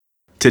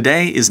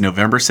Today is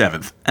November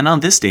 7th, and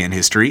on this day in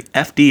history,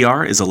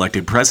 FDR is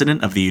elected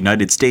President of the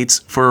United States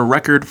for a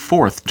record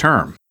fourth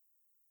term.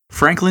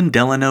 Franklin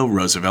Delano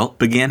Roosevelt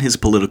began his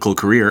political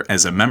career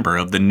as a member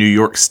of the New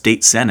York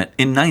State Senate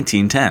in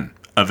 1910,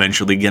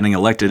 eventually getting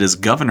elected as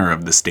governor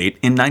of the state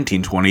in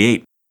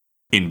 1928.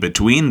 In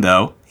between,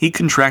 though, he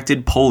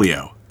contracted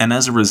polio, and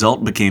as a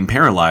result became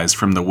paralyzed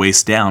from the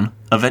waist down,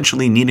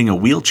 eventually needing a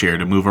wheelchair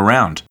to move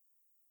around.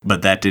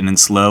 But that didn't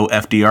slow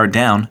FDR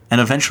down, and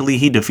eventually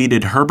he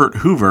defeated Herbert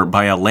Hoover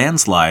by a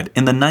landslide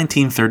in the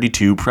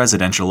 1932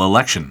 presidential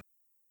election.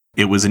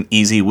 It was an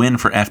easy win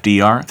for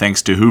FDR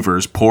thanks to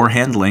Hoover's poor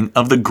handling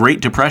of the Great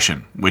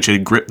Depression, which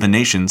had gripped the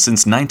nation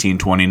since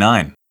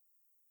 1929.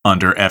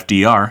 Under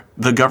FDR,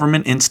 the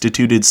government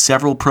instituted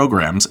several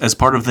programs as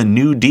part of the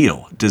New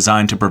Deal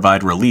designed to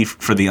provide relief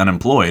for the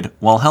unemployed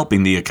while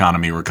helping the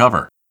economy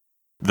recover.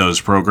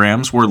 Those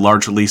programs were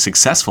largely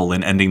successful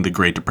in ending the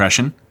Great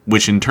Depression,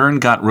 which in turn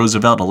got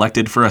Roosevelt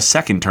elected for a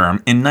second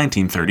term in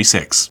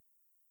 1936.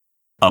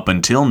 Up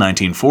until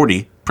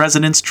 1940,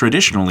 presidents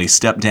traditionally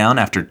stepped down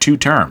after 2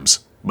 terms,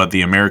 but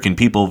the American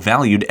people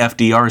valued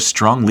FDR's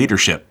strong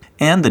leadership,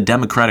 and the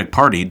Democratic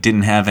Party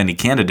didn't have any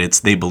candidates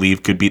they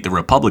believed could beat the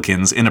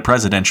Republicans in a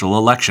presidential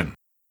election.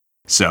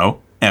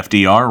 So,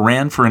 FDR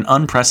ran for an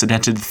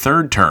unprecedented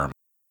third term,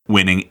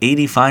 winning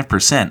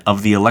 85%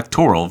 of the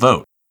electoral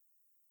vote.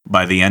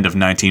 By the end of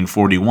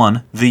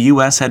 1941, the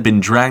U.S. had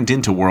been dragged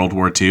into World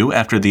War II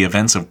after the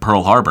events of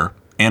Pearl Harbor,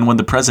 and when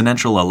the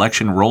presidential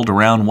election rolled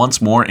around once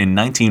more in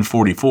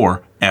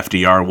 1944,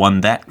 FDR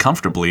won that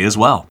comfortably as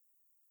well.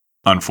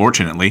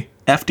 Unfortunately,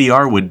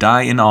 FDR would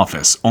die in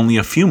office only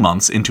a few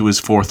months into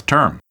his fourth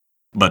term.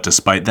 But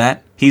despite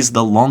that, he's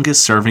the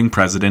longest-serving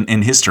president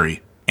in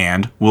history,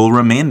 and will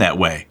remain that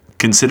way,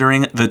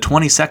 considering the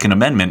 22nd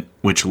Amendment,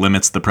 which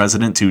limits the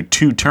president to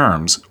 2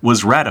 terms,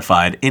 was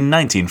ratified in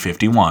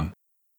 1951.